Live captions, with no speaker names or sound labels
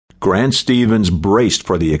Grant Stevens braced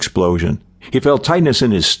for the explosion. He felt tightness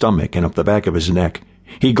in his stomach and up the back of his neck.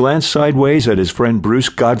 He glanced sideways at his friend Bruce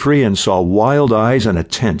Godfrey and saw wild eyes and a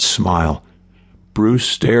tense smile. Bruce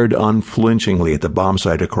stared unflinchingly at the bomb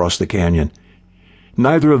site across the canyon.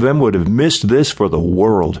 Neither of them would have missed this for the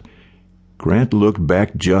world. Grant looked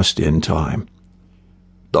back just in time.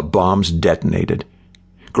 The bombs detonated.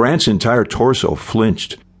 Grant's entire torso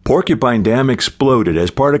flinched. Porcupine Dam exploded as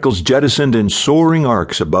particles jettisoned in soaring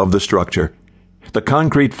arcs above the structure. The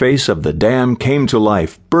concrete face of the dam came to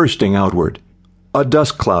life, bursting outward. A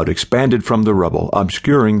dust cloud expanded from the rubble,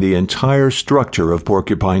 obscuring the entire structure of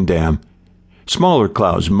Porcupine Dam. Smaller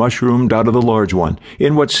clouds mushroomed out of the large one,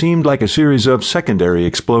 in what seemed like a series of secondary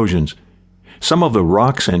explosions. Some of the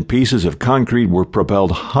rocks and pieces of concrete were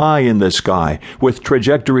propelled high in the sky, with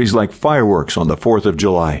trajectories like fireworks on the 4th of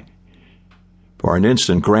July. For an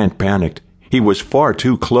instant, Grant panicked. He was far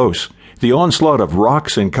too close. The onslaught of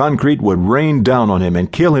rocks and concrete would rain down on him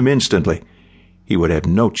and kill him instantly. He would have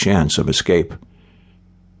no chance of escape.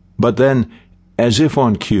 But then, as if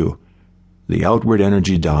on cue, the outward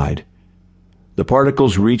energy died. The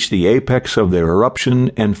particles reached the apex of their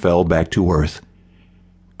eruption and fell back to Earth.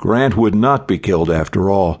 Grant would not be killed after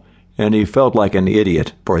all, and he felt like an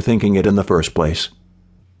idiot for thinking it in the first place.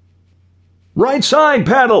 "Right side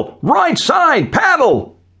paddle! Right side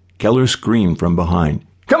paddle!" Keller screamed from behind.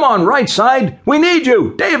 "Come on, right side! We need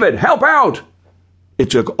you! David, help out!" It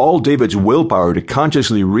took all David's willpower to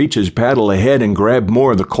consciously reach his paddle ahead and grab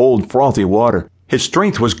more of the cold, frothy water. His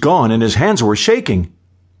strength was gone and his hands were shaking.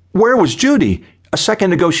 Where was Judy? A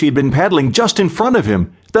second ago she had been paddling just in front of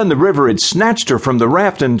him. Then the river had snatched her from the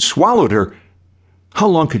raft and swallowed her. How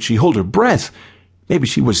long could she hold her breath? Maybe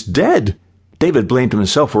she was dead. David blamed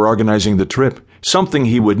himself for organizing the trip, something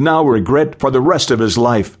he would now regret for the rest of his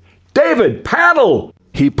life. "David, paddle!"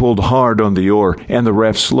 He pulled hard on the oar, and the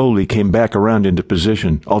raft slowly came back around into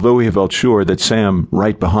position, although he felt sure that Sam,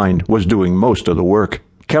 right behind, was doing most of the work.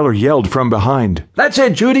 Keller yelled from behind. "That's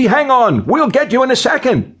it, Judy, hang on! We'll get you in a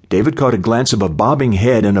second!" David caught a glance of a bobbing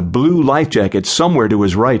head and a blue life jacket somewhere to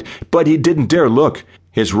his right, but he didn't dare look.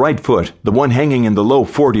 His right foot, the one hanging in the low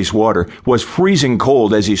 40s water, was freezing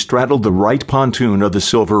cold as he straddled the right pontoon of the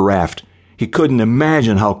silver raft. He couldn't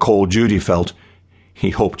imagine how cold Judy felt. He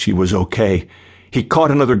hoped she was okay. He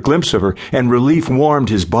caught another glimpse of her, and relief warmed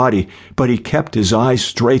his body, but he kept his eyes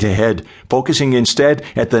straight ahead, focusing instead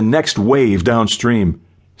at the next wave downstream.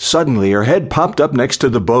 Suddenly, her head popped up next to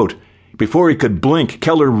the boat. Before he could blink,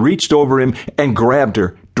 Keller reached over him and grabbed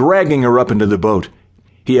her, dragging her up into the boat.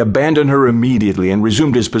 He abandoned her immediately and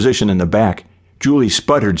resumed his position in the back. Julie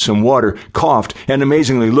sputtered some water, coughed, and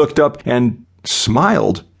amazingly looked up and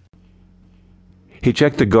smiled. He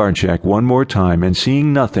checked the guard shack one more time and,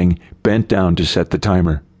 seeing nothing, bent down to set the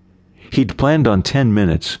timer. He'd planned on 10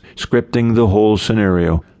 minutes, scripting the whole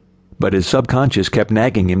scenario, but his subconscious kept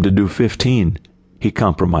nagging him to do 15. He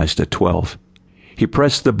compromised at 12. He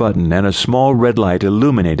pressed the button and a small red light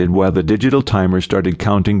illuminated while the digital timer started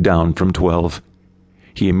counting down from 12.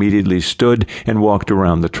 He immediately stood and walked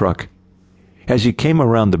around the truck. As he came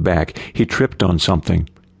around the back, he tripped on something.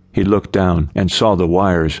 He looked down and saw the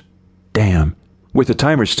wires. Damn. With the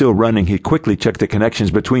timer still running, he quickly checked the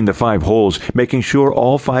connections between the 5 holes, making sure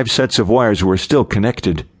all 5 sets of wires were still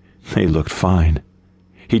connected. They looked fine.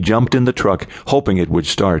 He jumped in the truck, hoping it would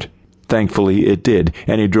start. Thankfully, it did,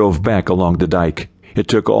 and he drove back along the dike. It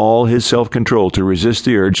took all his self-control to resist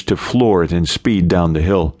the urge to floor it and speed down the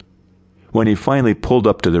hill. When he finally pulled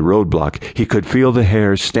up to the roadblock, he could feel the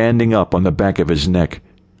hair standing up on the back of his neck.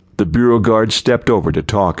 The bureau guard stepped over to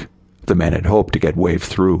talk. The man had hoped to get waved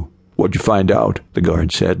through. "What'd you find out?" the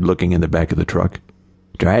guard said, looking in the back of the truck.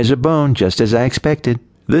 "Dry as a bone, just as I expected."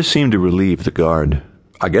 This seemed to relieve the guard.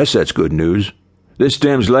 "I guess that's good news. This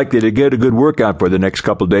dam's likely to get a good workout for the next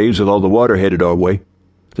couple days with all the water headed our way."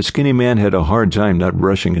 The skinny man had a hard time not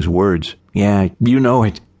rushing his words. "Yeah, you know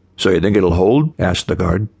it." "So you think it'll hold?" asked the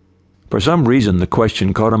guard. For some reason, the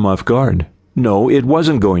question caught him off guard. No, it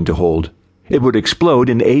wasn't going to hold. It would explode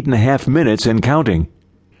in 8.5 minutes and counting.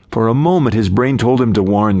 For a moment, his brain told him to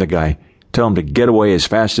warn the guy, tell him to get away as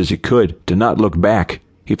fast as he could, to not look back.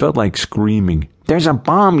 He felt like screaming. "There's a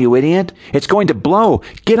bomb, you idiot! It's going to blow!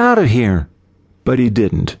 Get out of here!" But he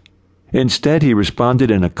didn't. Instead, he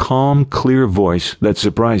responded in a calm, clear voice that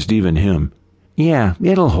surprised even him. "Yeah,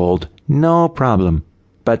 it'll hold. No problem.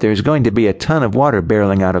 But there's going to be a ton of water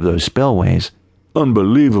barreling out of those spillways."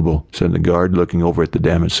 "Unbelievable," said the guard, looking over at the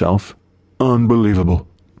dam itself. "Unbelievable."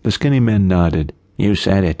 The skinny man nodded. "You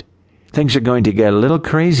said it. Things are going to get a little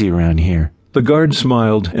crazy around here." The guard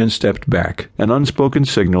smiled and stepped back, an unspoken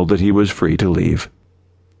signal that he was free to leave.